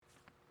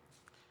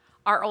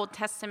Our Old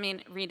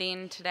Testament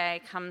reading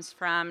today comes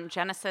from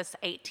Genesis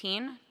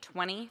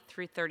 18:20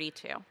 through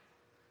 32.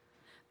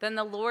 Then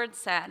the Lord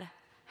said,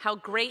 "How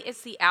great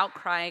is the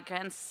outcry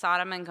against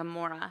Sodom and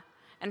Gomorrah,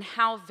 and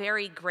how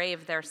very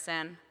grave their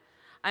sin.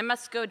 I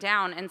must go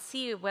down and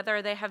see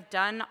whether they have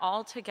done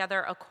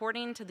altogether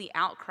according to the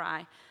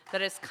outcry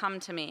that has come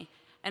to me,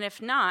 and if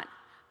not,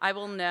 I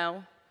will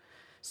know."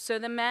 So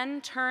the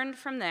men turned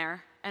from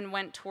there and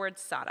went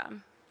towards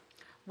Sodom,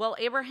 while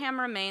Abraham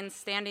remained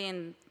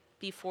standing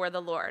before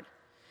the Lord.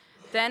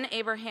 Then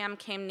Abraham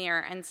came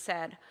near and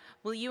said,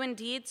 "Will you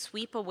indeed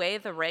sweep away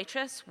the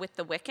righteous with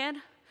the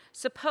wicked?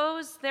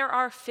 Suppose there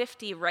are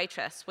 50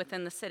 righteous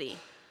within the city.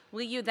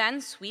 Will you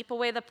then sweep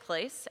away the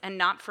place and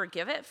not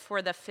forgive it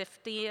for the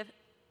 50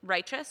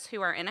 righteous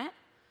who are in it?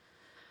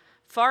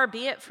 Far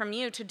be it from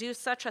you to do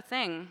such a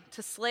thing,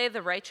 to slay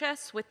the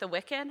righteous with the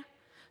wicked,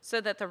 so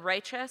that the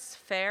righteous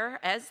fare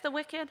as the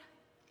wicked?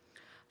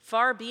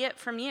 Far be it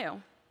from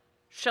you.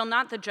 Shall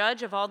not the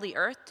judge of all the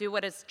earth do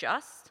what is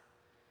just?"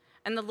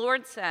 And the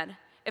Lord said,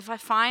 "If I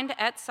find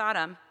at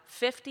Sodom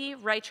 50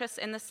 righteous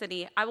in the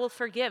city, I will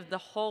forgive the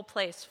whole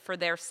place for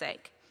their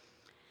sake."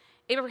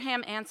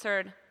 Abraham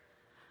answered,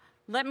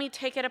 "Let me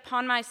take it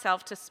upon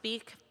myself to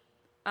speak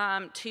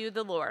to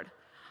the Lord.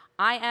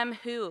 I am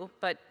who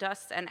but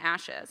dust and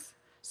ashes.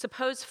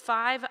 Suppose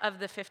 5 of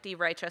the 50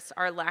 righteous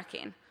are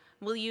lacking.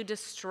 Will you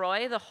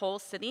destroy the whole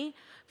city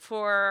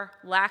for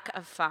lack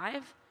of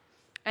 5?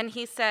 And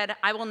he said,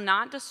 "I will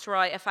not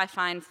destroy if I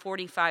find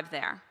 45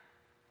 there."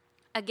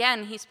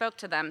 Again he spoke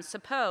to them,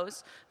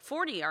 "Suppose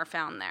 40 are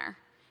found there."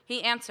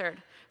 He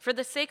answered, "For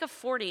the sake of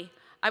 40,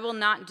 I will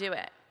not do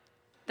it."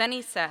 Then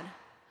he said,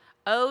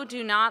 "Oh,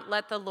 do not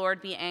let the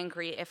Lord be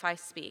angry if I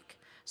speak.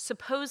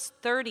 Suppose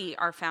 30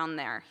 are found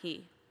there."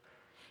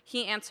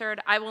 He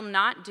answered, "I will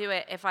not do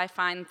it if I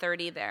find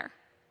 30 there."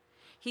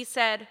 He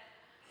said,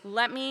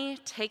 "Let me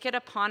take it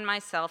upon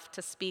myself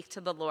to speak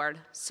to the Lord.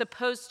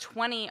 Suppose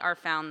 20 are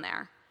found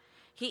there."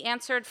 He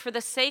answered, "For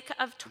the sake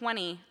of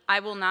 20, I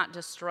will not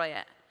destroy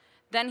it."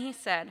 Then he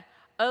said,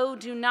 "Oh,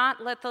 do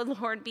not let the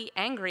Lord be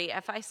angry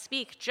if I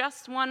speak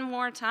just one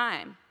more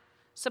time.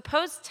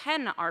 Suppose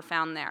 10 are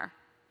found there."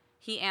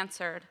 He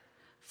answered,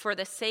 "For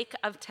the sake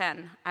of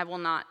 10, I will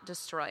not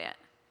destroy it."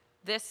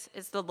 This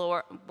is the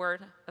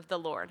word of the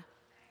Lord.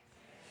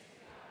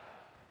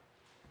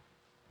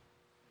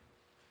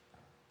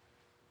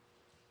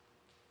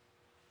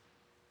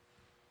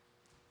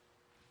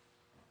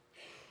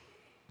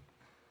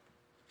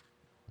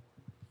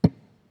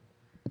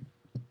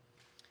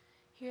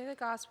 Hear the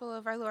gospel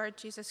of our Lord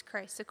Jesus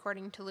Christ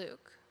according to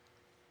Luke.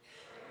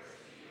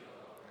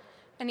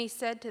 And he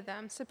said to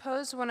them,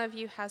 "Suppose one of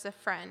you has a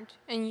friend,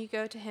 and you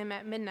go to him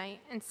at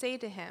midnight and say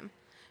to him,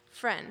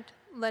 'Friend,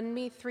 lend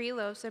me 3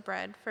 loaves of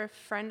bread, for a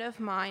friend of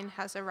mine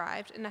has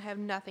arrived, and I have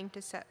nothing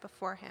to set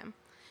before him.'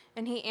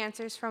 And he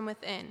answers from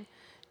within,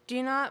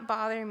 'Do not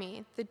bother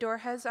me. The door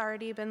has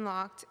already been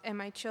locked, and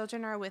my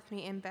children are with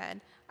me in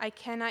bed. I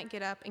cannot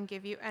get up and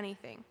give you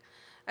anything.'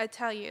 I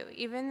tell you,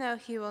 even though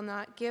he will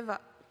not get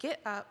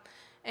up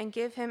and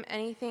give him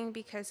anything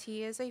because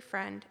he is a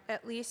friend,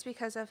 at least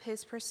because of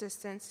his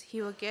persistence,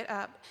 he will get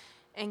up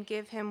and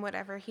give him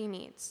whatever he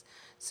needs.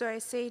 So I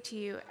say to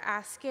you,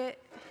 ask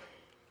it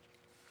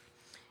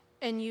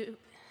and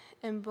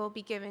will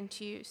be given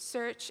to you.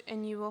 Search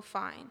and you will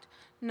find.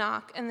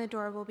 Knock and the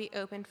door will be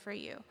opened for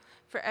you.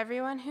 For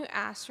everyone who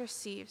asks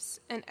receives,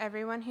 and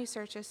everyone who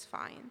searches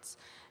finds.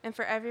 And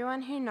for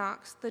everyone who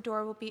knocks, the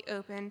door will be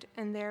opened.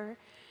 And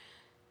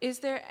is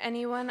there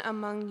anyone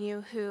among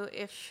you who,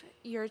 if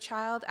your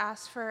child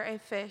asks for a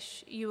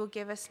fish, you will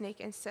give a snake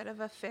instead of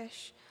a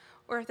fish?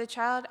 Or if the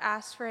child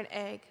asks for an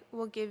egg,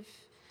 will give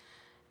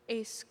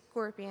a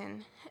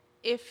scorpion?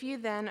 If you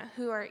then,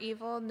 who are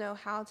evil, know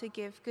how to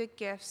give good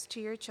gifts to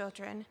your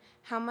children,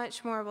 how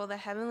much more will the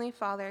Heavenly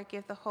Father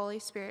give the Holy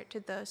Spirit to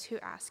those who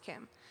ask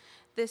him?"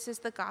 This is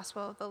the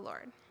gospel of the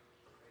Lord.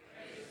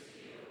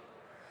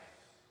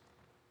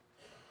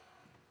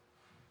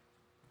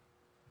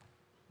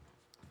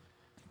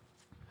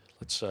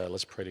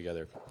 Let's pray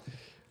together.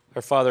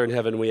 Our Father in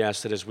heaven, we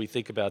ask that as we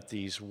think about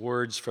these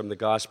words from the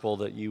gospel,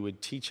 that you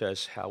would teach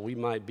us how we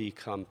might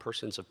become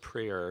persons of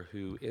prayer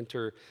who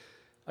enter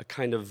a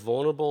kind of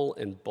vulnerable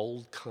and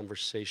bold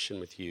conversation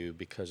with you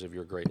because of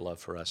your great love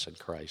for us in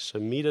Christ. So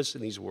meet us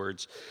in these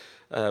words,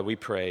 we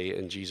pray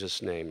in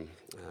Jesus' name.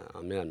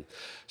 Amen.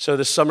 So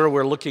this summer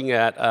we're looking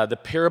at the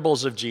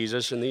parables of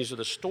Jesus, and these are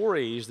the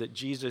stories that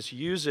Jesus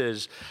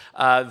uses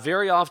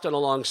very often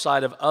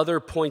alongside of other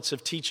points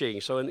of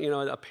teaching. So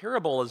a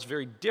parable is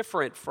very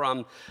different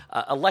from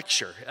a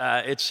lecture.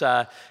 It's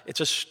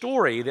a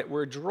story that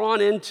we're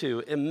drawn into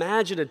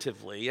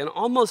imaginatively, and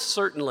almost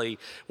certainly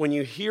when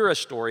you hear a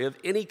story of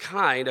any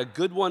kind, a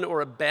good one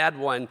or a bad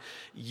one,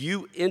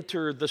 you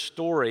enter the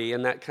story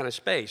in that kind of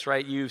space,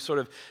 right? You sort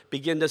of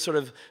begin to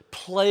of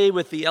play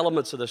with the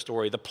elements of the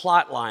story, the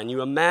plot line.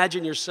 You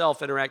imagine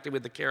yourself interacting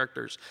with the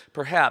characters,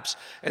 perhaps.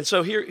 And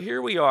so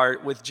here we are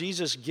with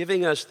Jesus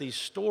giving us these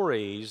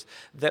stories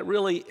that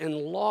really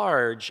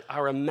enlarge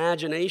our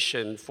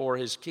imagination for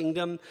his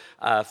kingdom,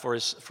 for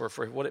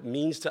what it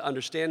means to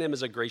understand him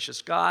as a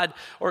gracious God,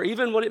 or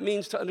even what it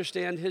means to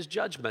understand his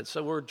judgment.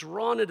 So we're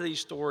drawn into these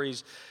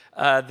stories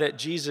that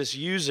Jesus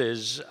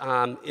uses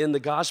in the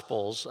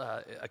Gospels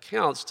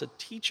accounts to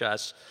teach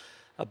us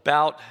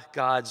about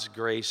God's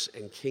grace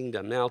and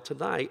kingdom. Now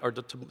tonight, or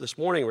this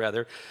morning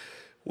rather,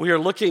 we are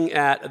looking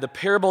at the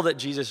parable that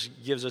Jesus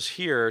gives us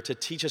here to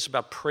teach us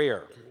about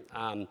prayer.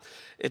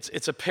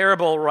 It's a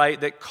parable, right,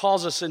 that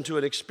calls us into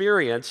an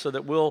experience so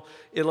that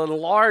it'll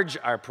enlarge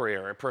our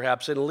prayer,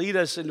 perhaps, and lead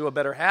us into a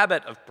better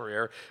habit of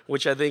prayer,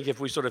 which I think if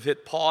we sort of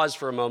hit pause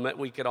for a moment,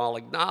 we can all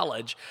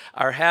acknowledge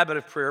our habit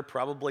of prayer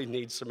probably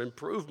needs some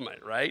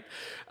improvement, right?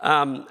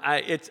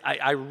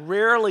 I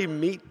rarely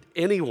meet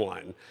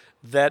anyone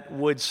that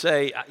would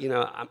say,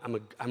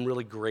 I'm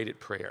really great at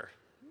prayer.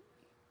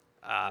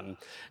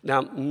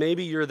 Now,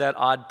 maybe you're that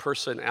odd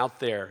person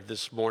out there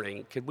this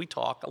morning. Could we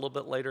talk a little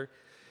bit later?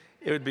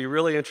 It would be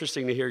really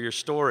interesting to hear your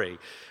story.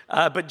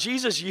 But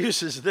Jesus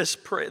uses this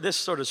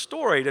sort of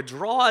story to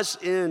draw us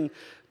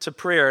into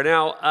prayer.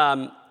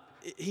 Now,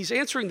 he's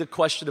answering the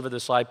question of the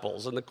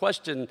disciples, and the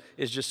question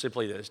is just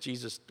simply this: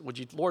 Jesus, would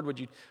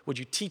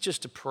you teach us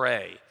to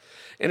pray?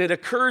 And it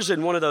occurs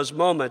in one of those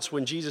moments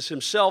when Jesus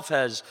himself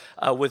has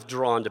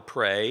withdrawn to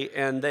pray,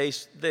 and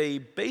they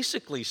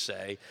basically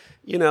say,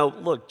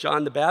 look,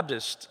 John the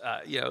Baptist,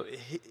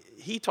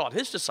 he taught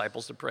his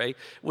disciples to pray.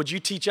 Would you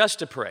teach us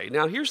to pray?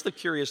 Now, here's the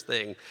curious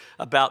thing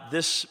about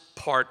this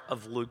part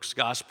of Luke's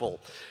gospel.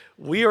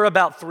 We are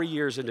about 3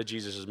 years into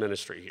Jesus'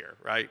 ministry here,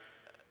 right?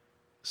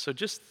 So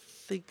just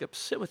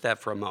sit with that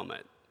for a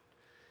moment.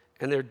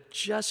 And they're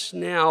just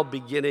now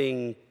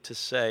beginning to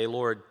say,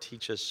 Lord,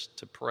 teach us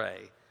to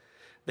pray.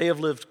 They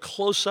have lived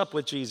close up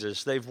with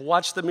Jesus. They've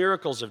watched the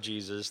miracles of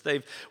Jesus.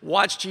 They've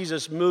watched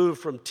Jesus move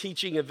from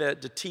teaching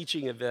event to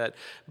teaching event.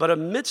 But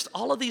amidst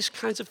all of these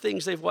kinds of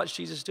things they've watched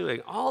Jesus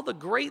doing, all the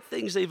great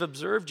things they've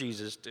observed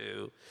Jesus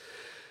do,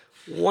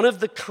 one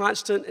of the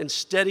constant and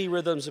steady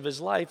rhythms of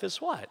his life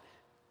is what?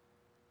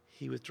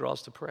 He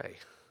withdraws to pray.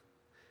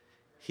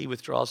 He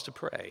withdraws to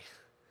pray.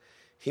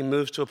 He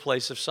moves to a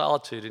place of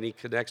solitude and he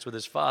connects with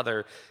his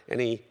Father and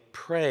he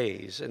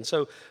prays. And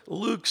so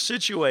Luke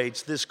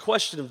situates this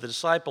question of the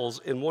disciples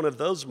in one of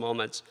those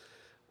moments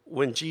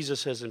when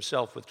Jesus has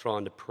himself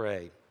withdrawn to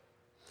pray.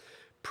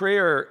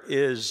 Prayer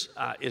is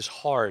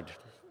hard.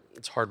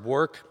 It's hard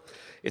work.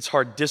 It's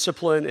hard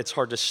discipline. It's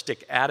hard to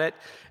stick at it.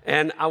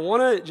 And I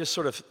want to just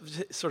sort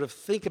of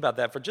think about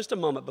that for just a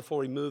moment before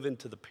we move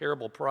into the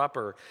parable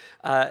proper,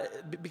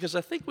 because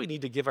I think we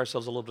need to give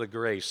ourselves a little bit of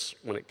grace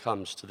when it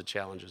comes to the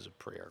challenges of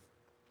prayer.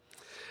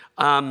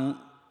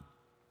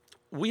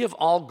 We have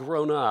all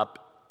grown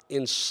up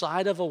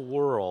inside of a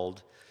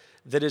world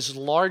that is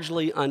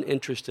largely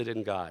uninterested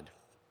in God.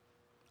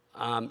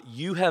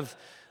 You have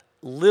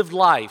lived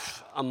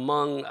life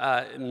among,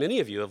 many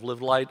of you have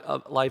lived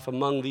life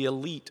among the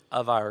elite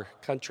of our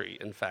country.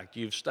 In fact,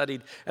 you've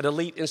studied at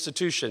elite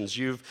institutions.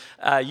 You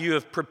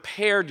have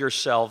prepared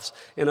yourselves,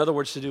 in other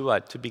words, to do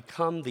what? To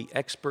become the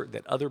expert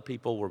that other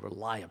people will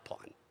rely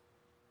upon.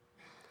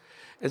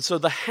 And so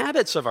the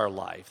habits of our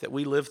life that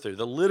we live through,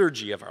 the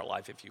liturgy of our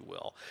life, if you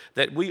will,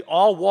 that we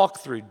all walk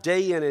through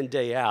day in and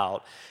day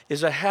out,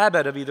 is a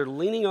habit of either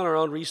leaning on our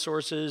own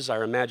resources,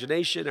 our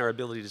imagination, our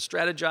ability to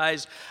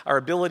strategize, our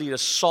ability to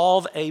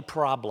solve a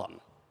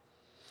problem.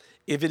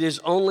 If it is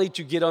only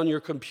to get on your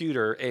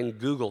computer and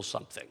Google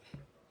something,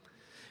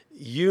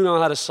 you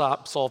know how to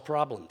solve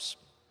problems.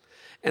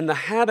 And the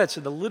habits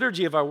and the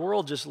liturgy of our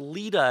world just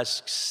lead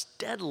us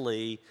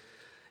steadily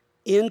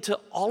into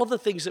all of the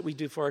things that we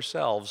do for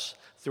ourselves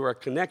through our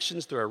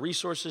connections, through our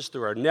resources,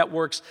 through our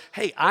networks.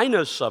 Hey, I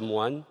know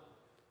someone.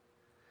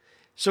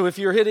 So if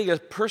you're hitting a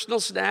personal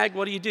snag,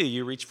 what do?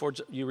 You reach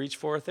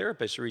for a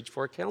therapist, you reach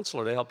for a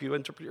counselor to help you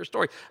interpret your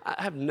story.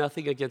 I have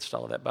nothing against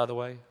all of that, by the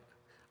way.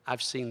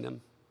 I've seen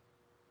them.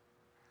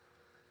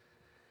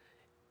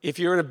 If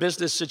you're in a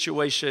business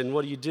situation,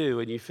 what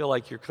do? And you feel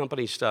like your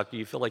company's stuck,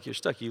 you feel like you're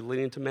stuck, you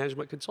lean into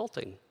management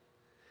consulting.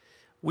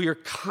 We are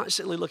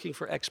constantly looking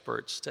for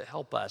experts to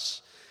help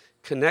us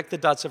connect the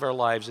dots of our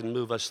lives and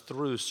move us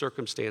through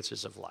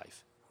circumstances of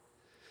life.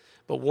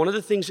 But one of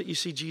the things that you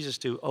see Jesus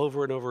do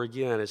over and over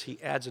again is he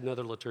adds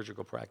another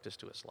liturgical practice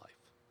to his life.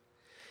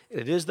 And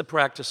it is the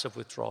practice of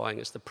withdrawing.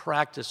 It's the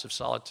practice of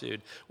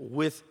solitude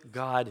with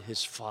God,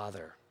 his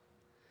Father.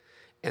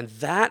 And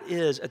that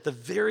is at the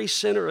very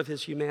center of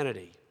his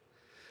humanity.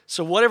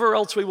 So whatever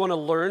else we want to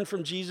learn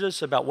from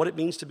Jesus about what it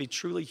means to be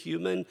truly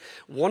human,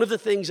 one of the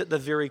things at the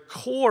very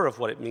core of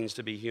what it means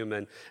to be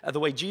human, the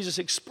way Jesus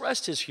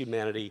expressed his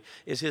humanity,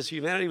 is his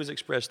humanity was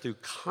expressed through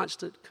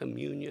constant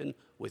communion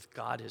with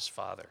God his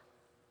Father.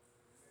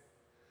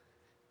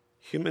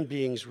 Human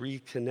beings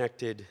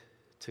reconnected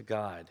to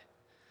God.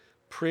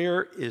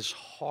 Prayer is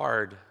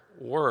hard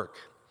work.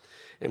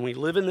 And we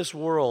live in this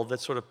world that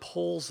sort of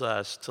pulls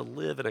us to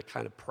live in a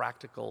kind of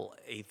practical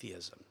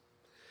atheism.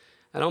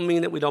 I don't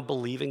mean that we don't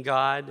believe in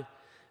God,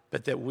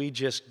 but that we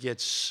just get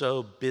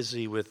so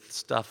busy with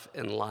stuff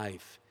in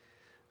life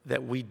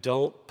that we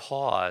don't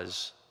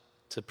pause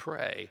to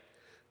pray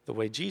the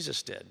way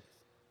Jesus did.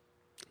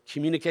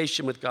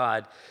 Communication with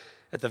God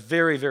at the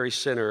very, very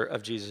center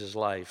of Jesus'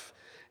 life.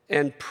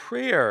 And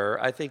prayer,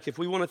 I think, if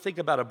we want to think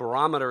about a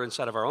barometer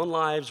inside of our own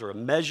lives or a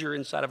measure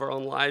inside of our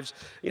own lives,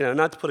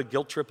 not to put a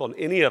guilt trip on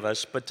any of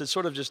us, but to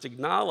sort of just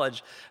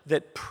acknowledge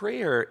that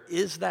prayer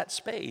is that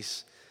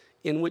space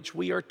in which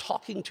we are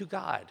talking to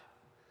God.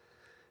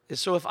 And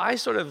so if I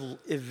sort of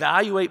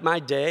evaluate my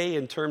day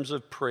in terms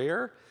of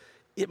prayer,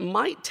 it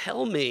might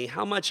tell me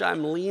how much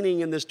I'm leaning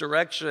in this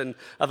direction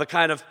of a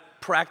kind of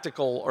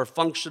practical or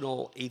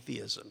functional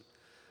atheism.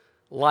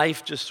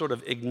 Life just sort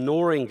of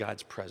ignoring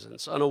God's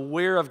presence,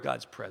 unaware of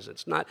God's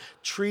presence, not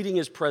treating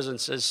his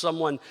presence as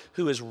someone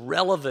who is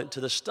relevant to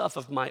the stuff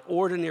of my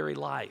ordinary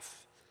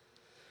life.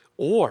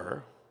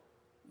 Or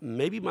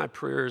maybe my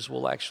prayers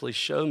will actually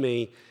show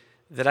me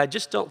that I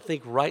just don't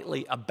think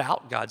rightly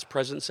about God's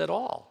presence at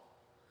all.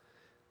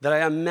 That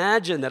I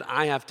imagine that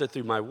I have to,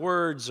 through my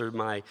words or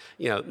my,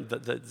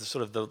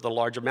 the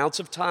large amounts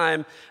of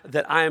time,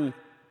 that I'm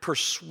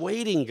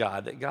persuading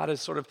God that God is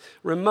sort of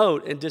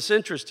remote and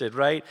disinterested,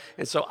 right?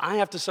 And so I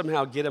have to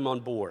somehow get him on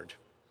board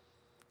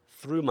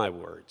through my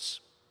words.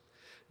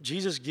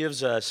 Jesus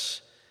gives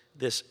us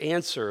this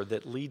answer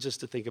that leads us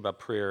to think about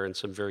prayer in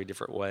some very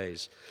different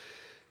ways.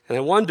 And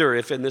I wonder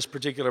if in this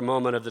particular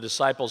moment of the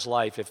disciples'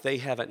 life, if they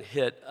haven't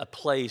hit a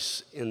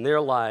place in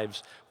their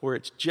lives where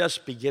it's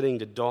just beginning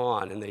to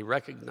dawn and they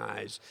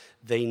recognize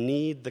they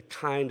need the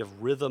kind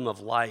of rhythm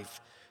of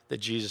life that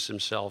Jesus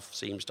himself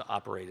seems to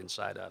operate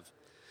inside of.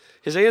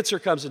 His answer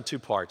comes in two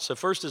parts. So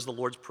first is the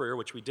Lord's Prayer,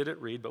 which we didn't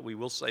read, but we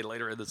will say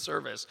later in the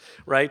service,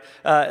 right?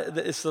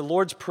 It's the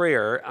Lord's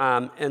Prayer,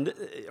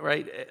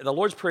 the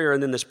Lord's Prayer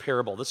and then this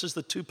parable. This is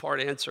the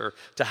two-part answer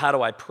to how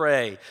do I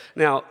pray.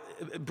 Now,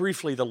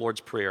 briefly, the Lord's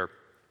Prayer.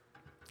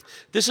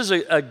 This is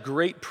a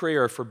great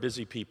prayer for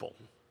busy people.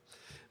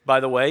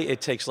 By the way,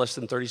 it takes less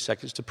than 30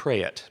 seconds to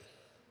pray it.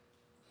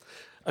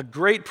 A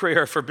great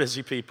prayer for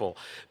busy people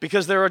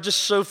because there are just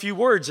so few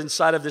words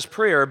inside of this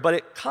prayer, but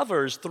it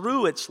covers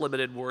through its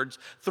limited words,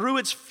 through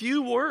its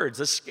few words,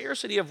 the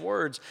scarcity of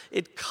words,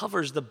 it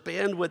covers the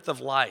bandwidth of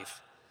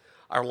life.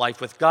 Our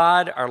life with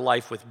God, our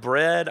life with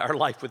bread, our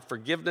life with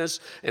forgiveness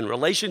and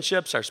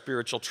relationships, our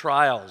spiritual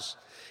trials.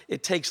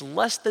 It takes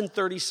less than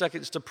 30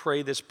 seconds to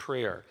pray this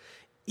prayer,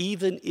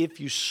 even if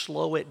you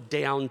slow it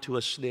down to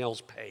a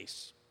snail's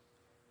pace.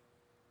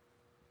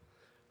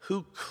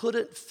 Who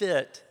couldn't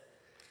fit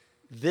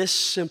this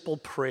simple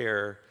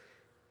prayer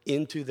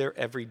into their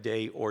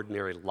everyday,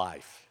 ordinary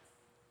life?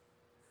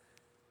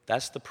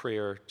 That's the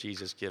prayer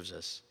Jesus gives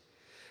us.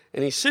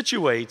 And he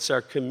situates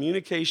our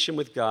communication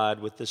with God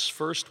with this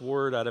first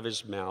word out of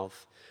his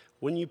mouth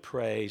when you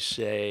pray,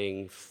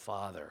 saying,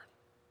 Father.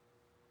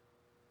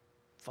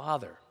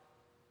 Father.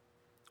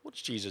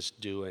 What's Jesus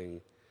doing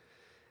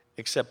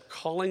except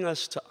calling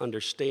us to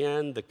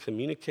understand the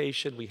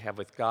communication we have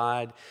with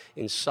God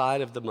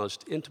inside of the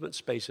most intimate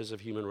spaces of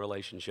human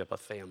relationship, a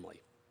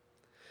family?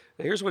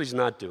 Now, here's what he's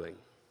not doing.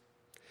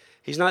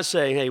 He's not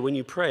saying, hey, when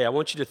you pray, I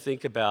want you to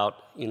think about,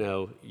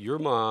 your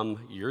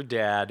mom, your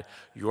dad,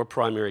 your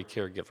primary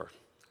caregiver.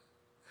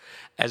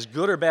 As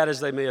good or bad as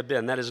they may have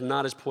been, that is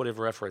not his point of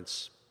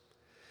reference.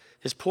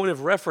 His point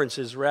of reference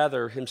is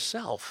rather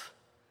himself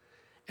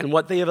and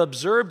what they have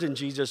observed in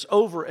Jesus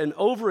over and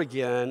over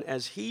again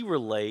as he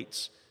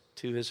relates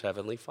to his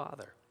heavenly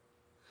Father.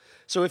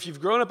 So if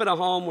you've grown up in a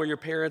home where your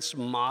parents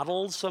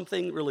modeled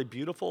something really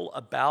beautiful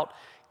about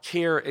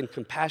care and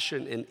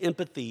compassion and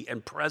empathy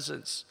and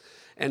presence,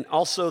 and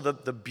also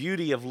the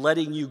beauty of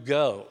letting you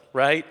go,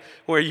 right?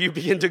 Where you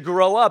begin to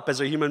grow up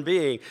as a human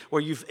being,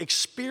 where you've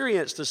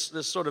experienced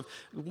this sort of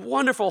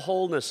wonderful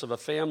wholeness of a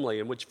family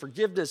in which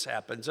forgiveness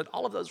happens and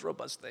all of those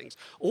robust things.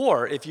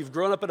 Or if you've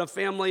grown up in a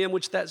family in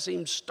which that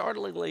seems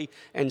startlingly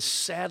and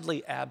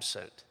sadly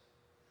absent.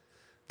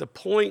 The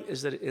point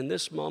is that in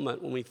this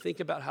moment, when we think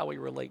about how we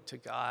relate to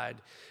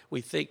God,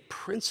 we think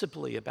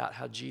principally about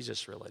how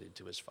Jesus related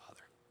to his Father.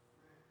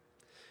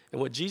 And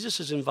what Jesus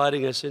is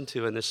inviting us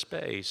into in this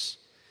space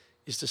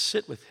is to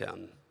sit with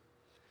him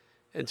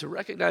and to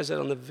recognize that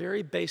on the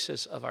very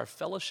basis of our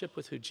fellowship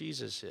with who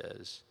Jesus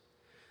is,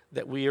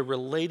 that we are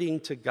relating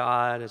to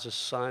God as a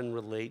son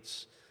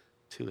relates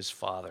to his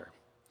Father.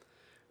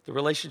 The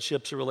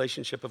relationship's a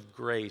relationship of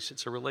grace.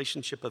 It's a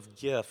relationship of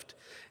gift.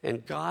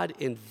 And God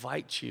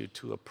invites you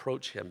to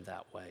approach him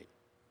that way.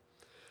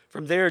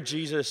 From there,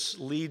 Jesus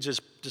leads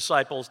his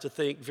disciples to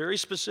think very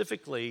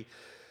specifically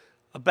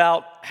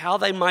about how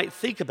they might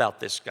think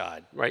about this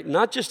God, right?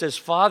 Not just as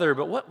Father,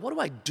 but what do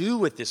I do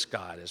with this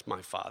God as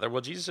my Father?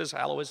 Well, Jesus says,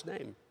 hallow his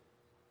name.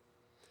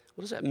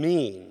 What does that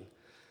mean?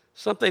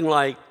 Something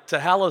like to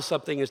hallow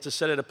something is to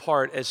set it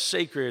apart as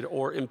sacred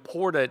or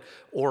important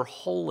or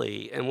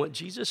holy. And what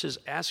Jesus is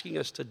asking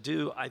us to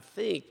do, I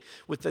think,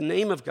 with the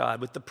name of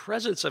God, with the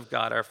presence of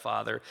God our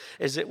Father,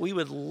 is that we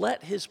would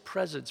let his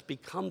presence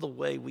become the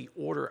way we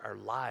order our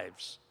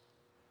lives.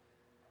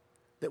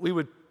 That we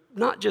would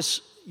not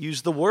just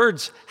use the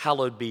words,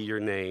 hallowed be your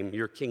name,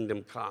 your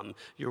kingdom come,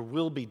 your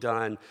will be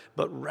done,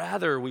 but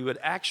rather we would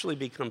actually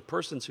become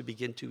persons who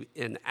begin to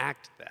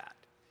enact that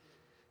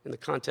in the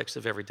context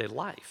of everyday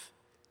life.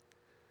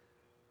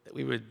 That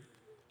we would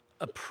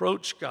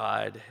approach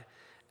God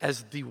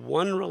as the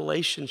one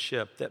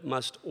relationship that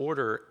must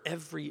order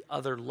every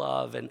other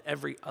love and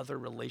every other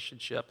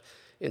relationship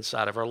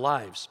inside of our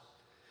lives.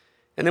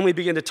 And then we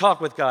begin to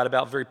talk with God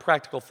about very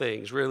practical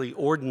things, really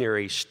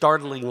ordinary,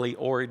 startlingly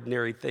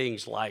ordinary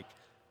things like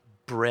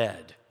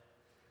bread,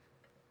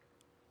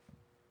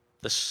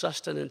 the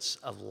sustenance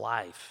of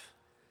life.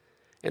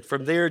 And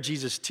from there,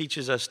 Jesus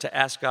teaches us to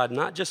ask God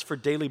not just for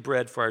daily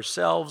bread for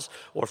ourselves,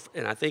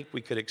 and I think we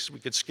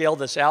could scale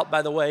this out,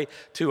 by the way,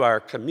 to our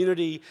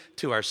community,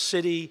 to our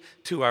city,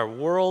 to our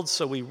world,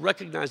 so we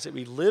recognize that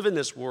we live in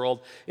this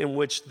world in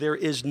which there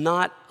is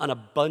not an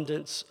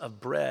abundance of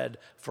bread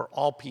for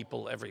all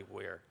people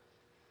everywhere.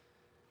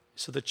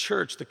 So the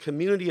church, the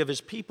community of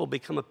his people,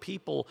 become a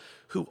people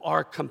who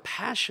are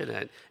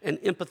compassionate and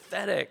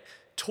empathetic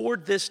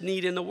toward this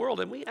need in the world,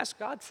 and we ask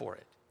God for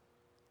it.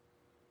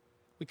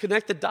 We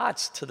connect the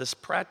dots to this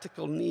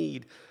practical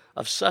need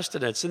of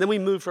sustenance. And then we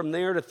move from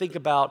there to think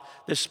about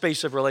this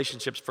space of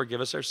relationships.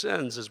 Forgive us our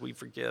sins as we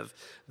forgive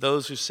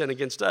those who sin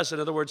against us. In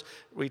other words,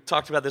 we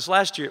talked about this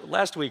last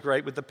week,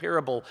 right, with the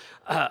parable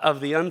of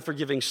the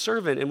unforgiving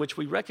servant, in which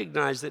we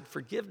recognize that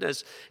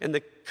forgiveness and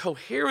the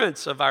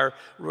coherence of our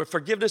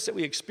forgiveness that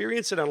we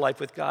experience in our life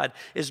with God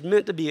is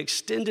meant to be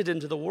extended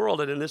into the world.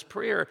 And in this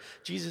prayer,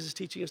 Jesus is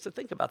teaching us to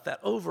think about that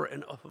over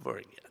and over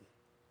again.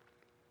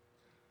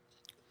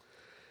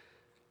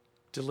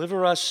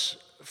 Deliver us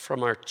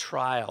from our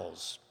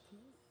trials,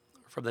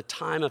 from the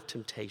time of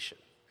temptation.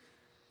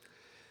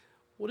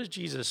 What is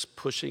Jesus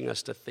pushing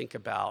us to think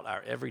about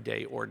our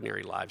everyday,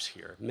 ordinary lives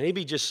here?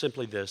 Maybe just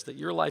simply this, that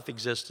your life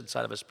exists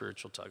inside of a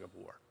spiritual tug of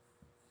war.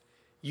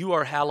 You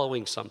are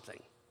hallowing something.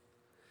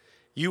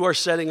 You are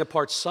setting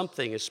apart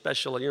something as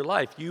special in your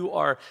life. You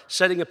are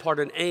setting apart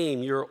an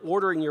aim. You're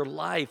ordering your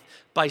life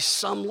by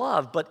some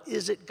love, but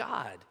is it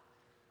God?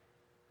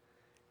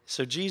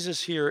 So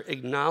Jesus here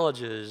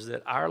acknowledges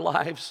that our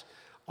lives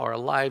are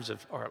lives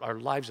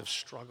of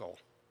struggle.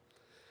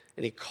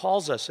 And he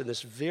calls us in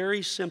this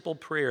very simple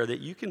prayer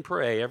that you can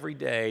pray every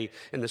day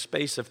in the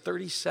space of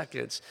 30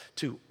 seconds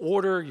to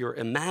order your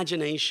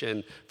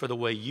imagination for the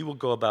way you will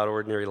go about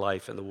ordinary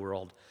life in the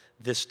world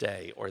this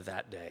day or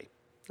that day.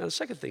 Now, the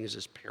second thing is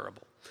this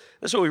parable.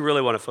 That's what we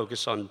really want to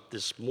focus on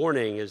this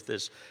morning, is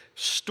this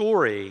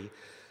story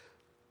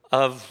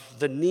of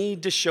the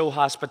need to show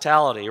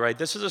hospitality, right?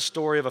 This is a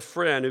story of a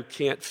friend who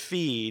can't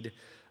feed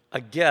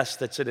a guest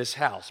that's in his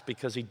house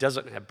because he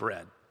doesn't have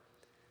bread.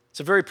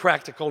 It's a very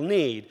practical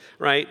need,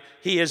 right?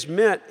 He is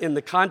meant in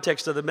the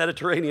context of the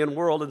Mediterranean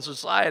world and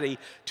society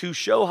to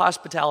show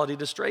hospitality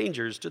to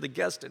strangers, to the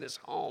guest in his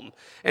home,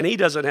 and he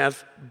doesn't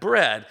have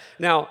bread.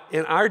 Now,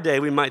 in our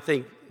day, we might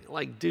think,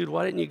 like, dude,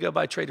 why didn't you go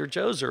by Trader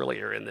Joe's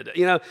earlier in the day?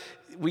 You know,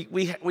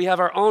 we have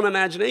our own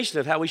imagination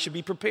of how we should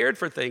be prepared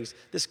for things.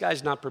 This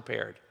guy's not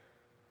prepared.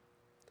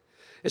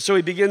 And so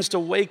he begins to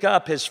wake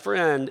up his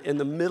friend in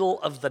the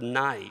middle of the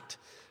night,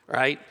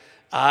 right?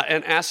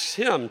 And asks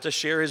him to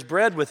share his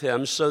bread with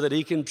him so that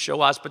he can show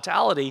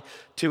hospitality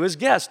to his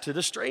guest, to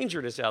the stranger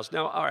in his house.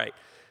 Now, all right,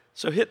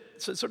 so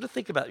sort of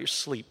think about your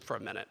sleep for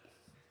a minute.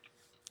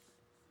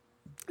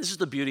 This is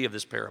the beauty of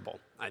this parable,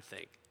 I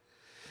think,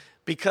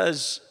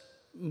 because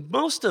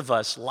most of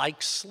us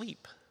like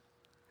sleep,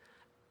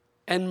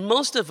 and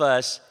most of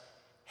us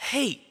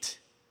hate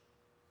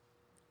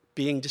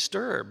being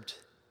disturbed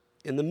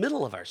in the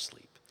middle of our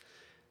sleep.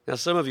 Now,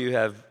 some of you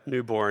have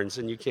newborns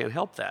and you can't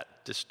help that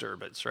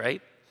disturbance,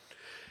 right?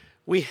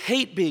 We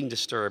hate being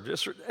disturbed.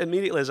 Just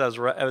immediately as I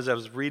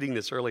was reading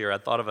this earlier, I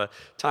thought of a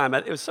time,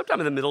 it was sometime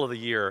in the middle of the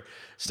year.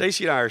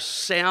 Stacy and I are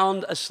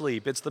sound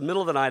asleep. It's the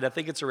middle of the night. I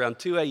think it's around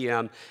 2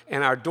 a.m.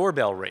 and our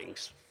doorbell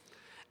rings.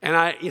 And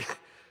I'm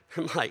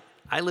like,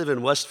 I live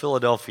in West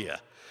Philadelphia.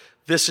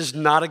 This is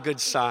not a good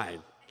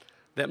sign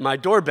that my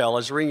doorbell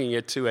is ringing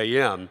at 2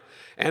 a.m.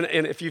 And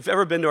if you've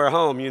ever been to our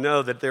home, you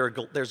know that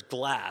there's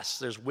glass,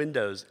 there's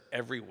windows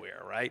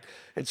everywhere, right?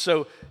 And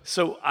so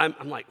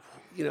I'm like,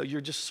 you know,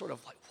 you're just sort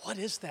of like, what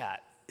is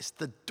that? It's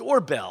the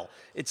doorbell.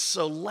 It's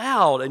so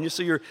loud. And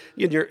so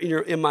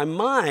you're in my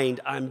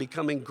mind, I'm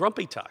becoming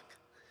grumpy tuck.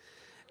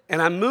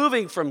 And I'm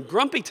moving from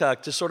grumpy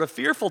tuck to sort of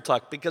fearful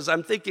tuck because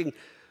I'm thinking,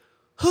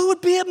 who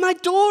would be at my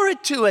door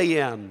at 2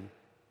 a.m.?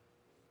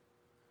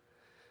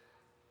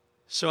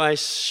 So I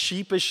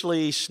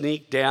sheepishly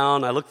sneak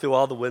down. I look through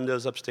all the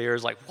windows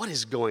upstairs, like, what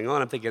is going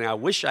on? I'm thinking, I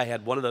wish I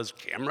had one of those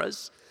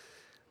cameras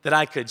that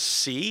I could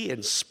see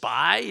and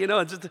spy?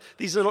 It's just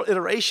these little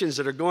iterations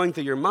that are going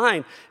through your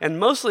mind. And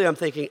mostly I'm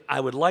thinking, I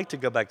would like to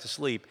go back to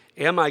sleep.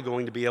 Am I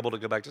going to be able to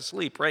go back to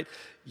sleep, right?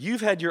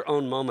 You've had your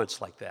own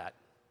moments like that.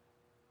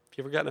 Have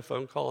you ever gotten a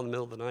phone call in the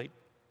middle of the night?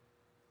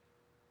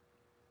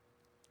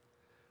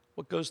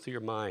 What goes through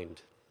your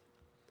mind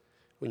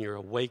when you're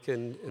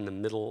awakened in the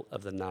middle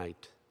of the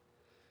night?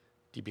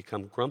 Do you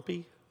become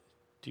grumpy?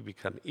 Do you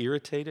become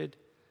irritated?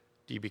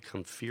 Do you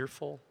become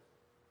fearful?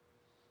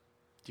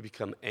 Do you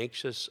become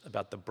anxious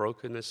about the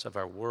brokenness of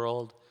our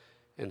world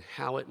and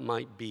how it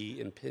might be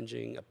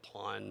impinging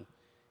upon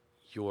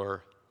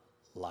your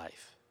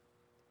life?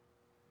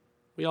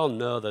 We all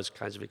know those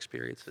kinds of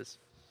experiences.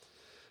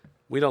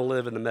 We don't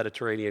live in the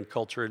Mediterranean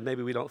culture, and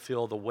maybe we don't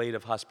feel the weight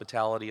of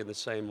hospitality in the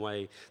same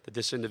way that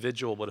this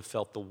individual would have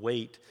felt the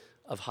weight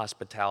of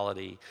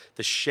hospitality,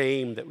 the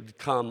shame that would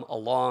come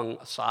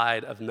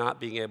alongside of not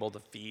being able to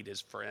feed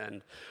his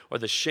friend, or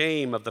the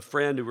shame of the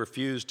friend who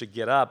refused to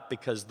get up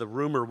because the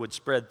rumor would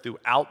spread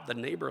throughout the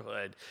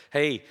neighborhood.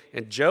 Hey,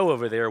 and Joe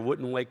over there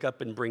wouldn't wake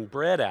up and bring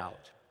bread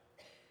out.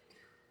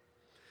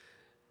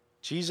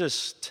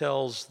 Jesus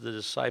tells the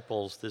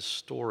disciples this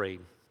story,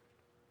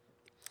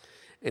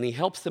 and he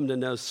helps them to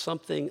know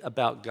something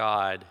about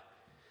God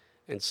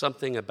and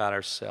something about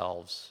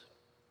ourselves.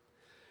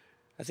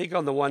 I think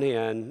on the one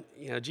hand,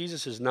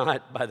 Jesus is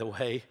not, by the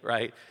way,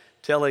 right,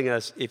 telling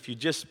us if you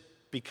just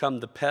become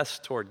the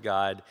pest toward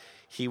God,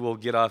 he will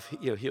get off,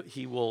 he'll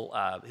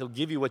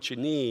give you what you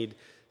need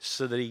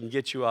so that he can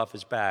get you off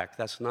his back.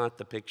 That's not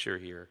the picture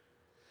here.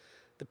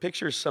 The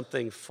picture is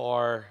something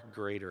far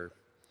greater.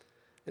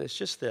 And it's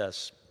just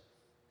this.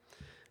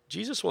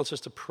 Jesus wants us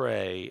to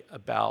pray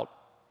about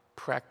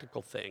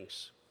practical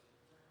things,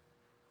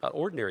 about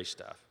ordinary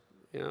stuff.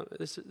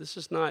 This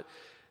is not,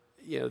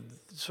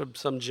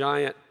 some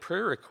giant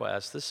prayer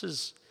request. This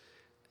is,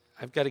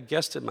 I've got a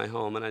guest in my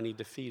home and I need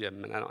to feed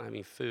him and I don't have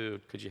any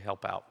food. Could you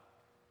help out?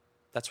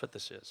 That's what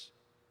this is.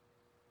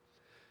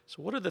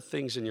 So what are the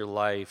things in your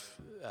life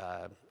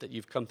that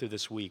you've come through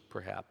this week,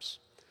 perhaps,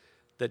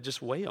 that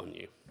just weigh on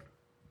you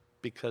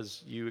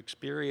because you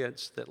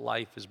experience that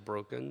life is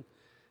broken?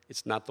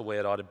 It's not the way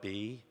it ought to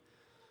be.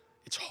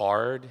 It's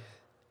hard.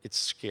 It's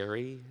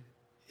scary.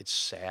 It's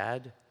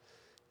sad.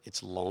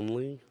 It's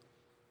lonely.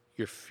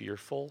 You're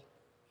fearful.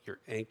 You're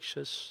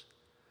anxious.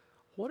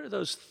 What are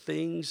those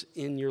things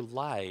in your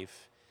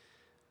life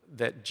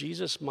that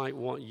Jesus might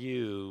want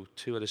you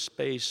to, in a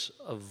space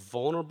of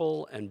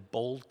vulnerable and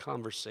bold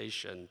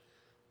conversation,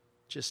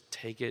 just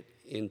take it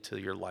into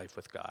your life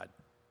with God?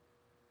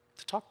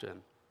 To talk to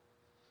him.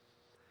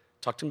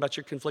 Talk to him about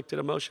your conflicted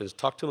emotions.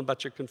 Talk to him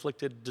about your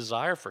conflicted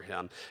desire for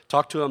him.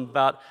 Talk to him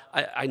about,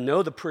 I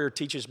know the prayer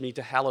teaches me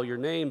to hallow your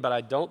name, but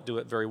I don't do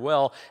it very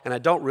well, and I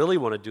don't really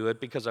want to do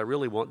it because I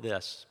really want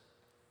this.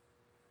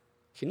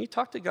 Can you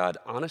talk to God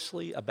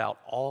honestly about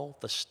all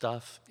the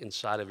stuff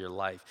inside of your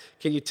life?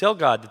 Can you tell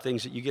God the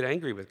things that you get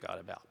angry with God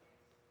about?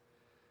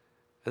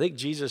 I think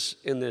Jesus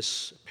in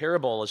this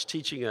parable is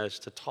teaching us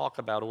to talk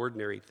about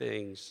ordinary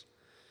things,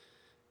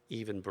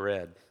 even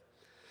bread.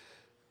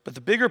 But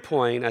the bigger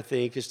point, I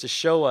think, is to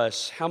show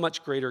us how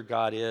much greater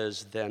God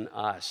is than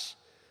us.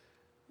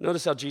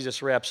 Notice how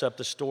Jesus wraps up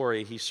the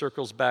story. He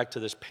circles back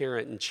to this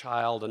parent and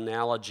child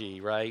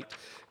analogy, right?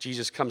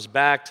 Jesus comes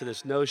back to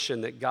this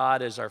notion that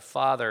God is our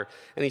Father.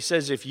 And he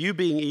says, if you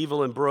being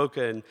evil and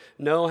broken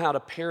know how to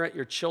parent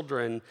your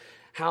children,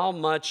 how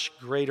much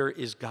greater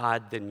is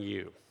God than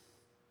you?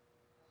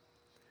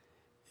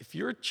 If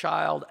your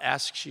child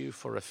asks you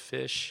for a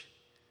fish,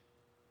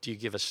 do you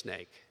give a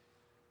snake?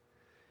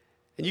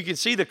 And you can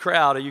see the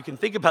crowd, or you can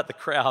think about the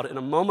crowd in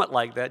a moment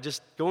like that,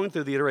 just going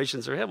through the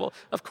iterations in their head. Well,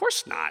 of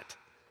course not.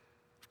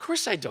 Of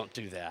course I don't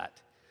do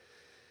that.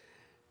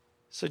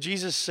 So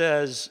Jesus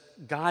says,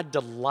 God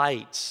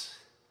delights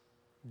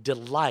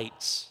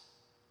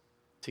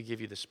to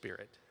give you the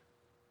Spirit.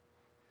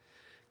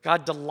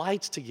 God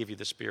delights to give you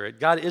the Spirit.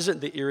 God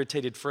isn't the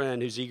irritated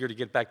friend who's eager to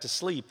get back to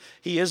sleep.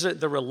 He isn't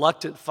the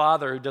reluctant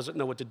father who doesn't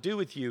know what to do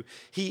with you.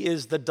 He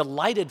is the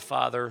delighted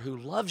Father who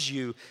loves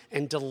you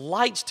and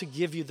delights to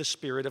give you the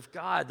Spirit of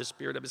God, the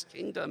Spirit of his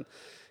kingdom.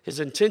 His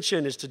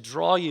intention is to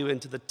draw you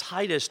into the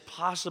tightest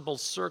possible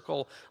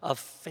circle of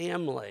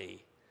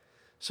family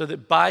so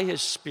that by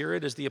his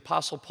Spirit, as the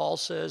Apostle Paul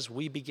says,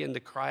 we begin to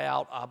cry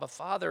out, Abba,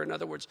 Father. In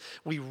other words,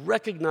 we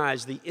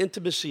recognize the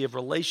intimacy of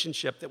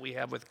relationship that we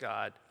have with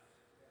God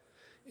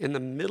in the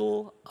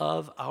middle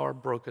of our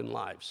broken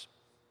lives.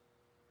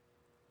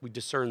 We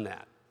discern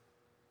that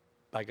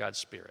by God's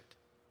Spirit.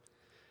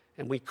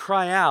 And we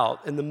cry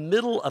out in the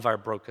middle of our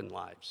broken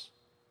lives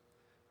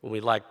when we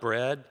lack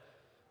bread,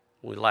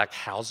 when we lack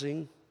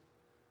housing,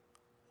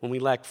 when we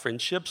lack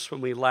friendships,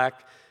 when we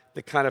lack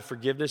the kind of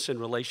forgiveness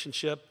and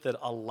relationship that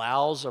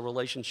allows a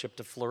relationship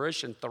to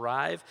flourish and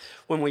thrive.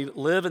 When we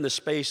live in the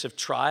space of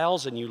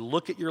trials and you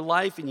look at your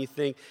life and you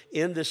think,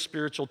 in this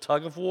spiritual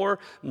tug of war,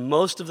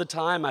 most of the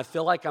time I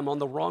feel like I'm on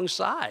the wrong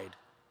side.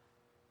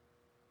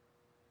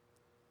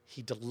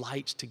 He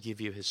delights to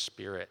give you his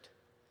Spirit.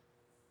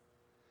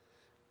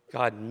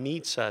 God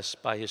meets us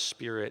by his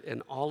Spirit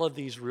in all of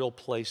these real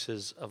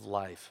places of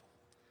life.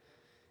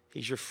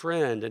 He's your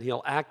friend, and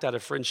he'll act out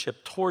of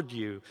friendship toward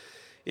you.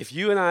 If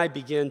you and I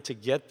begin to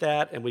get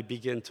that and we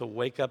begin to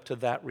wake up to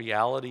that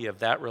reality of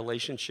that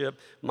relationship,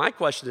 my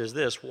question is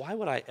this: why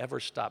would I ever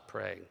stop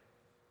praying?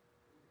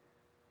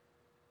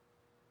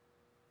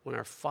 When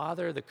our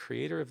Father, the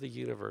creator of the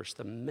universe,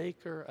 the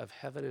maker of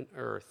heaven and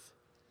earth,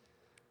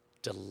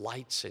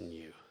 delights in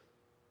you.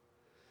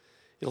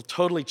 It'll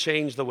totally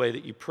change the way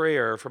that you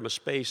pray from a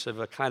space of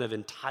a kind of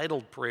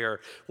entitled prayer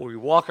where we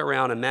walk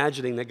around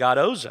imagining that God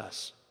owes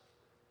us,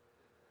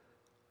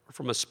 or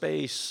from a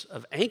space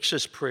of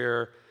anxious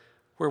prayer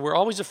where we're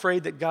always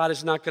afraid that God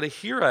is not going to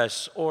hear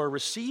us or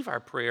receive our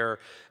prayer,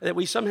 and that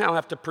we somehow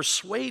have to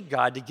persuade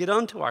God to get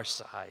onto our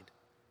side.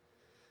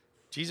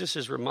 Jesus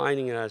is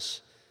reminding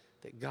us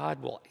that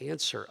God will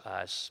answer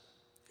us.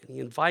 And he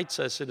invites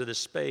us into the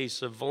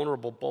space of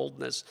vulnerable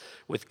boldness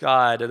with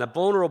God, and a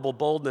vulnerable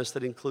boldness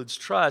that includes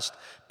trust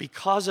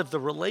because of the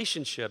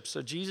relationship.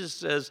 So Jesus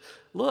says,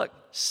 look,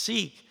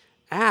 seek,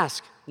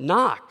 ask,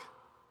 knock.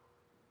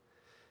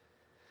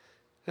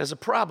 There's a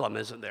problem,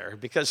 isn't there?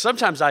 Because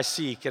sometimes I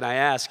seek and I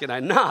ask and I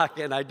knock,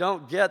 and I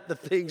don't get the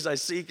things I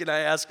seek and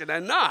I ask and I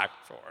knock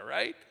for,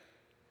 right?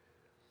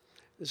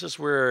 This is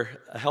where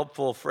a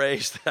helpful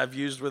phrase that I've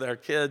used with our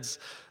kids,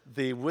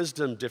 the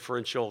wisdom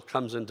differential,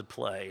 comes into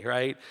play,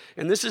 right?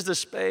 And this is the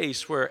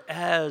space where,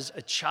 as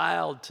a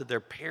child to their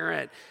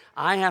parent,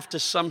 I have to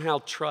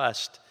somehow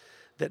trust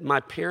that my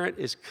parent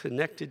is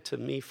connected to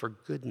me for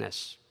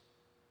goodness.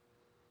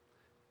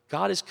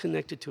 God is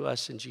connected to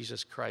us in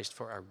Jesus Christ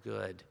for our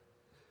good.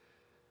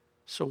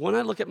 So when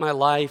I look at my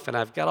life and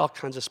I've got all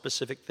kinds of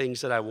specific things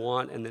that I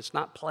want and it's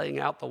not playing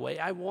out the way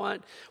I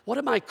want, what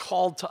am I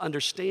called to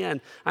understand?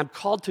 I'm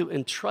called to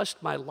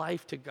entrust my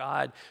life to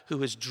God, who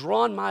has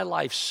drawn my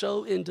life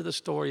so into the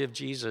story of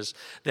Jesus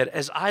that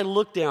as I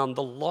look down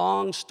the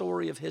long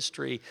story of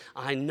history,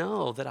 I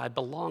know that I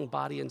belong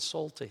body and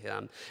soul to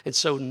him. And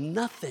so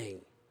nothing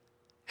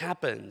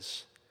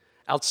happens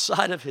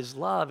outside of his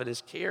love and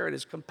his care and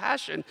his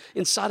compassion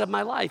inside of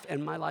my life,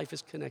 and my life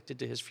is connected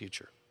to his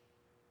future.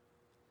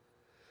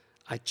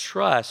 I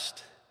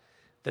trust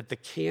that the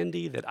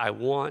candy that I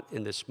want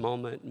in this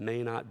moment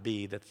may not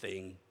be the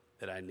thing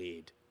that I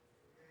need.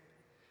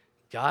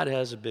 God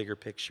has a bigger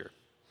picture.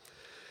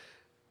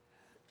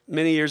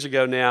 Many years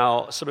ago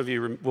now, some of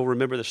you will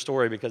remember the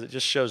story because it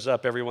just shows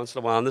up every once in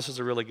a while, and this is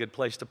a really good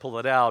place to pull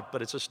it out,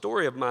 but it's a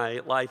story of my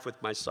life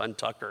with my son,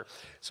 Tucker.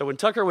 So when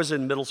Tucker was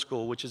in middle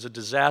school, which is a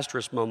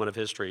disastrous moment of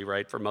history,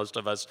 right, for most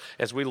of us,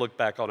 as we look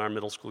back on our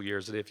middle school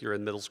years, and if you're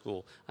in middle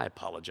school, I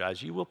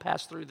apologize, you will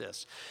pass through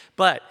this.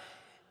 But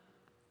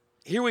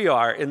here we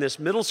are in this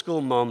middle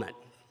school moment,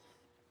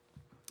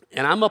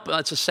 and I'm up,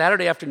 it's a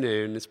Saturday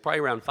afternoon, it's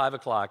probably around 5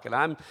 o'clock, and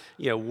I'm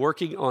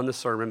working on the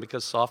sermon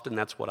because so often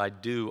that's what I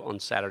do on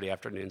Saturday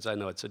afternoons. I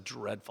know it's a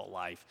dreadful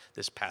life,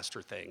 this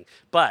pastor thing.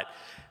 But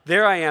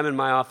there I am in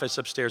my office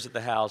upstairs at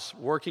the house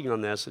working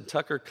on this, and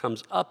Tucker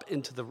comes up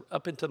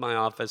into my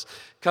office,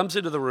 comes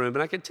into the room,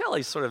 and I can tell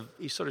he's sort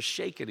of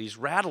shaken, he's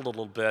rattled a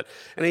little bit,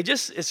 and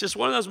it's just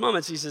one of those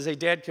moments. He says, "Hey,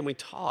 Dad, can we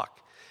talk?"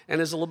 And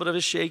there's a little bit of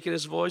a shake in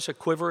his voice, a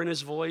quiver in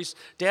his voice.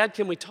 "Dad,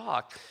 can we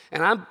talk?"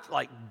 And I'm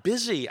like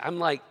busy. I'm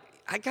like,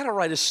 I got to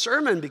write a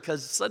sermon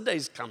because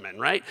Sunday's coming,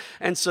 right?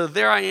 And so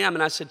there I am,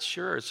 and I said,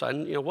 "Sure." So,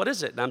 what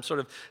is it? And I'm sort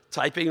of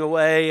typing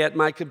away at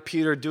my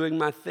computer, doing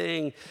my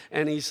thing.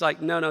 And he's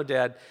like, No,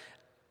 Dad,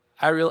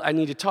 I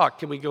need to talk.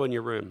 Can we go in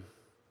your room?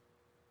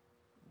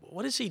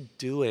 What is he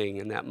doing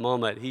in that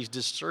moment? He's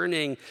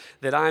discerning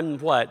that I'm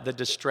the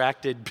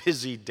distracted,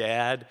 busy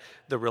dad,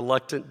 the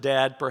reluctant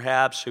dad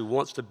perhaps, who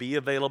wants to be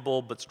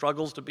available but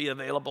struggles to be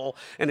available.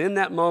 And in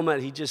that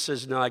moment, he just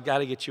says, "No, I got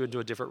to get you into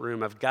a different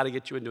room. I've got to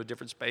get you into a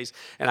different space."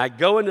 And I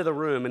go into the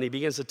room, and he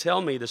begins to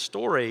tell me the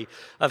story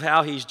of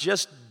how he's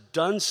just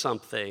done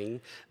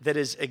something that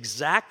is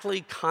exactly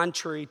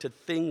contrary to the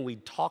thing we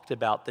talked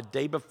about the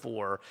day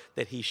before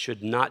that he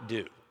should not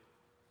do.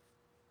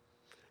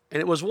 And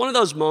it was one of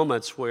those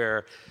moments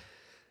where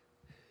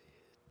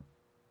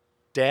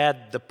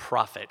Dad the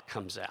prophet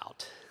comes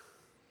out.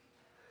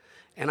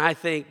 And I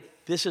think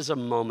this is a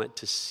moment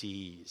to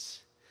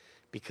seize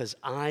because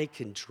I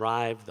can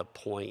drive the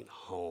point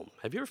home.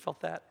 Have you ever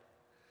felt that?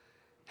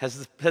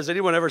 Has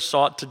anyone ever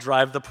sought to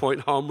drive the point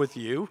home with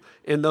you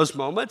in those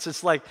moments?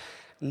 It's like,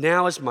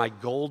 now is my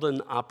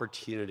golden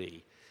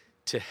opportunity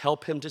to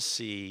help him to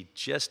see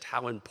just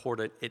how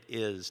important it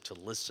is to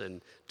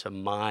listen to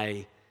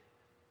my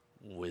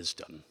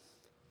wisdom.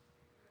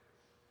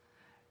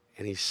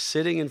 And he's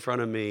sitting in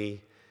front of me,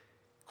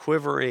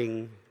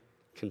 quivering,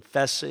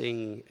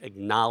 confessing,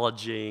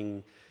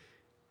 acknowledging,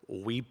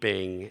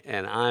 weeping,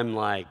 and I'm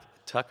like,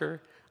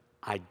 "Tucker,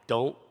 I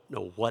don't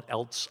know what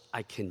else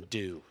I can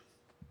do.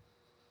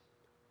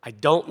 I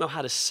don't know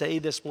how to say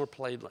this more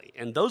plainly."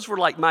 And those were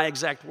like my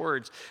exact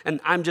words.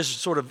 And I'm just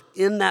sort of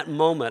in that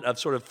moment of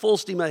sort of full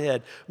steam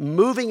ahead,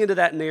 moving into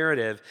that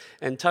narrative.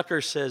 And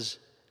Tucker says,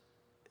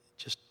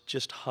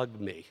 just hug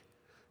me.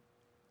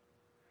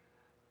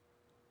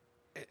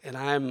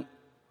 And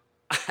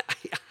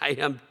I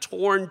am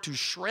torn to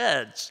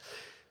shreds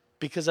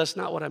because that's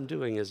not what I'm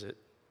doing, is it?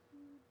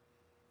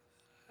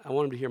 I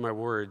want him to hear my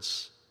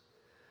words.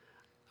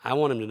 I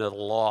want him to know the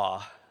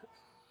law.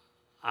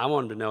 I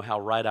want him to know how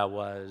right I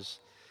was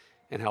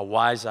and how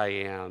wise I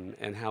am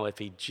and how if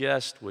he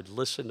just would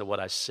listen to what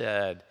I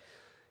said,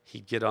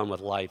 he'd get on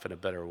with life in a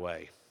better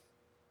way.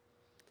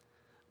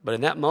 But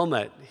in that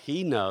moment,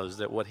 he knows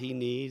that what he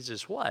needs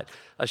is what?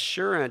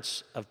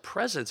 Assurance of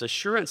presence,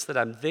 assurance that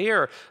I'm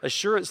there,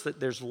 assurance that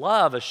there's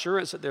love,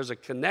 assurance that there's a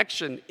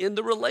connection in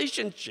the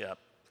relationship.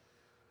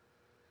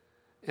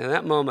 And in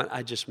that moment,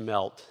 I just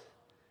melt.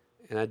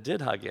 And I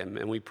did hug him,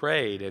 and we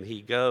prayed, and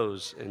he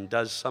goes and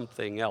does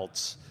something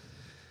else.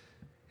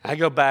 I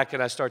go back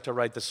and I start to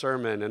write the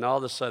sermon, and all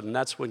of a sudden,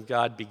 that's when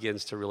God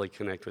begins to really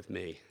connect with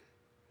me.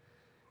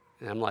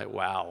 And I'm like,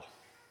 wow.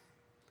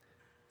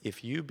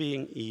 If you,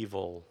 being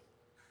evil,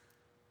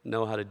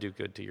 know how to do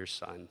good to your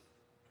son,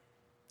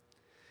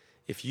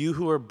 if you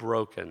who are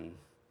broken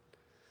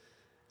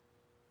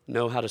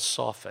know how to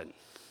soften,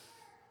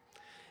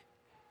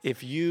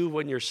 if you,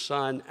 when your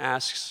son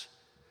asks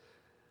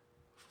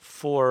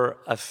for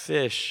a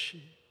fish,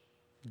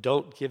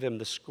 don't give him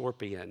the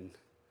scorpion.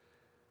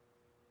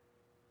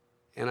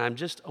 And I'm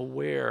just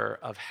aware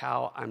of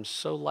how I'm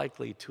so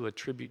likely to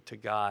attribute to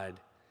God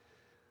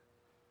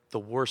the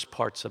worst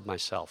parts of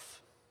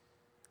myself,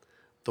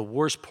 the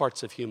worst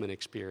parts of human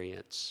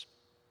experience.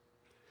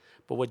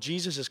 But what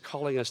Jesus is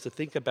calling us to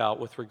think about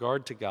with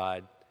regard to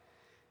God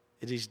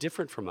is he's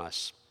different from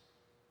us.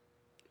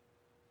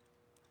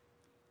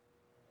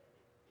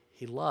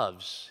 He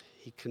loves,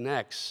 he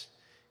connects,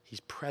 he's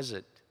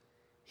present,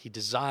 he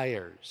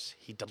desires,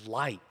 he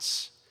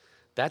delights.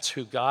 That's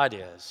who God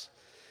is.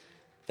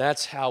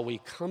 That's how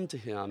we come to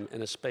him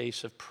in a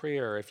space of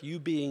prayer. If you,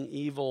 being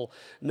evil,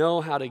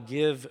 know how to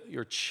give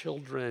your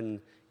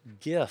children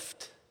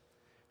gift,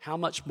 how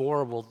much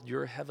more will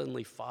your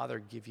heavenly Father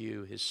give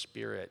you his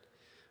Spirit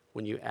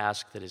when you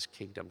ask that his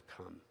kingdom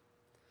come?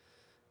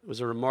 It was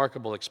a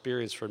remarkable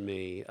experience for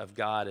me of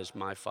God as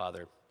my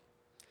Father.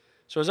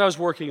 So as I was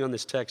working on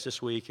this text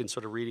this week and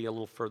sort of reading a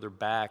little further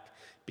back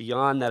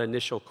beyond that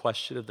initial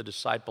question of the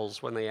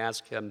disciples when they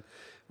asked him,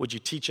 would you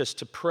teach us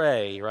to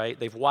pray, right?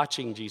 They've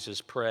watching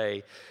Jesus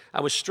pray. I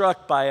was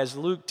struck by, as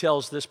Luke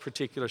tells this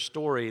particular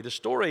story, the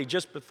story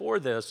just before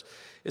this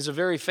is a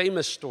very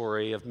famous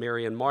story of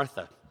Mary and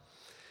Martha.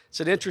 It's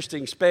an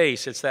interesting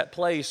space. It's that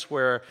place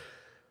where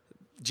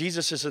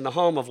Jesus is in the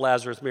home of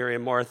Lazarus, Mary,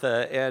 and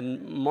Martha,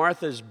 and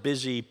Martha's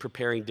busy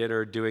preparing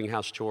dinner, doing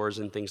house chores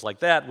and things like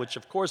that, which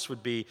of course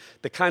would be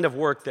the kind of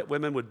work that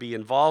women would be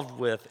involved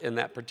with in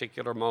that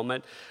particular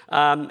moment.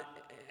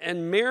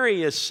 And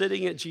Mary is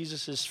sitting at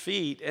Jesus'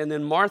 feet, and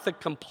then Martha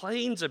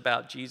complains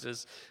about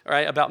Jesus,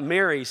 right, about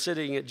Mary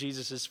sitting at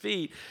Jesus'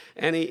 feet,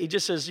 and he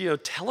just says,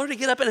 tell her to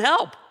get up and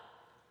help.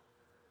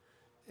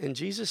 And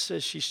Jesus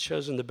says she's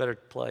chosen the better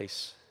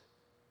place.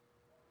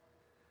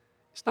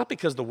 It's not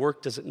because the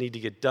work doesn't need to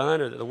get done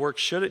or that the work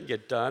shouldn't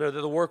get done or that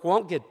the work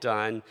won't get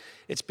done.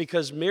 It's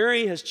because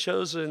Mary has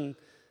chosen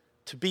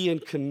to be in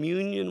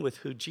communion with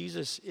who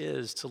Jesus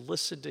is, to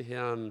listen to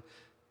him,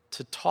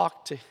 to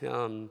talk to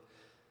him,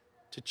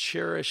 to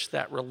cherish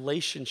that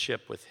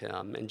relationship with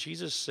him. And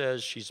Jesus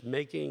says she's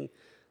making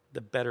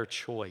the better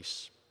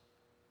choice.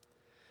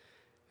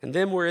 And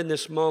then we're in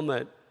this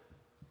moment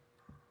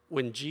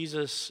when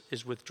Jesus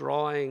is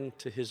withdrawing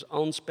to his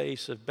own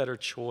space of better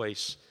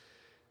choice,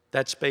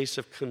 that space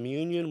of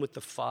communion with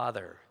the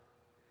Father.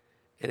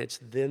 And it's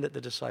then that the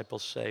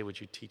disciples say,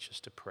 would you teach us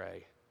to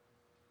pray?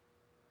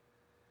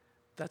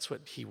 That's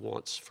what he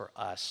wants for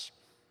us.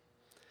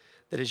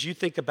 That as you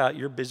think about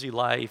your busy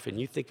life and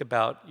you think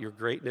about your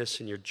greatness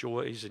and your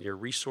joys and your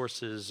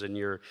resources and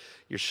your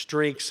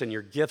strengths and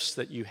your gifts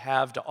that you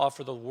have to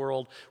offer the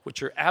world,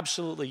 which are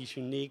absolutely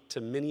unique to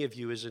many of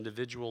you as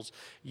individuals,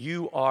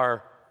 you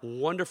are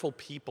wonderful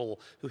people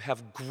who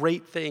have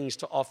great things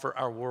to offer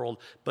our world,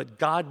 but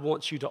God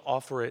wants you to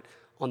offer it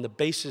on the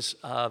basis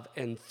of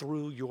and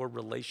through your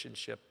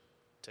relationship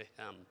to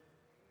him.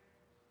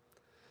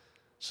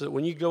 So that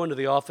when you go into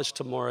the office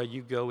tomorrow,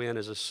 you go in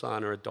as a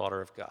son or a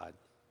daughter of God.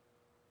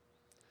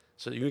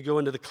 So that you go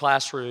into the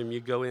classroom,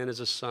 you go in as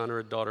a son or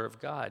a daughter of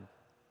God.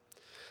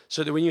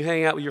 So that when you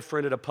hang out with your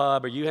friend at a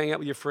pub, or you hang out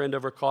with your friend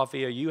over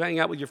coffee, or you hang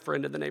out with your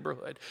friend in the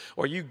neighborhood,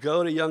 or you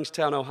go to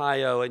Youngstown,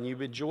 Ohio, and you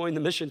join the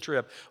mission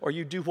trip, or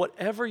you do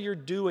whatever you're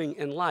doing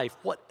in life,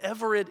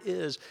 whatever it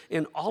is,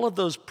 in all of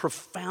those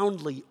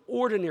profoundly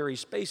ordinary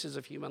spaces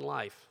of human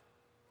life,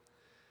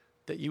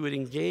 that you would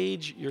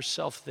engage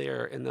yourself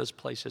there in those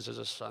places as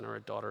a son or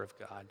a daughter of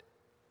God.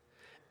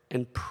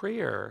 And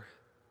prayer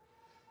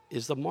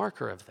is the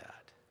marker of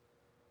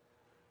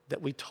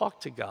that we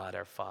talk to God,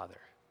 our Father,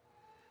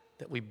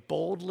 that we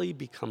boldly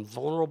become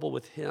vulnerable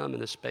with him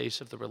in the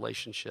space of the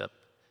relationship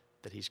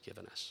that he's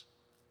given us.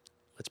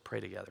 Let's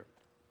pray together.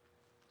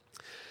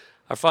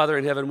 Our Father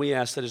in heaven, we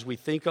ask that as we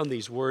think on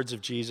these words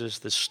of Jesus,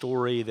 this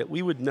story, that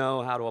we would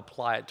know how to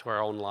apply it to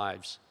our own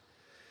lives,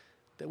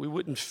 that we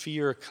wouldn't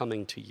fear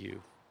coming to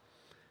you,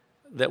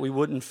 that we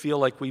wouldn't feel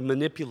like we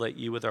manipulate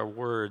you with our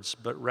words,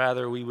 but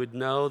rather we would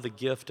know the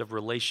gift of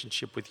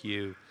relationship with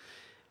you.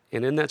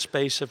 And in that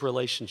space of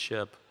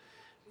relationship,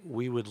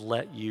 we would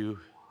let you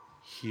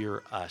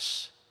hear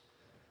us.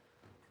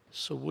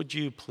 So would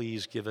you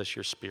please give us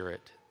your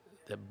Spirit,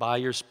 that by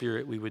your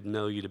Spirit we would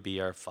know you to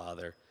be our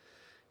Father,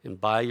 and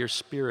by your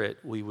Spirit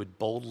we would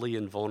boldly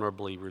and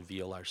vulnerably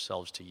reveal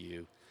ourselves to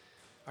you,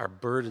 our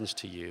burdens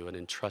to you, and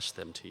entrust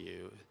them to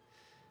you.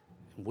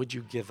 And would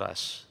you give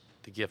us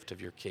the gift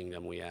of your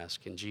kingdom, we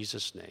ask. In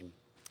Jesus' name,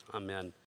 amen.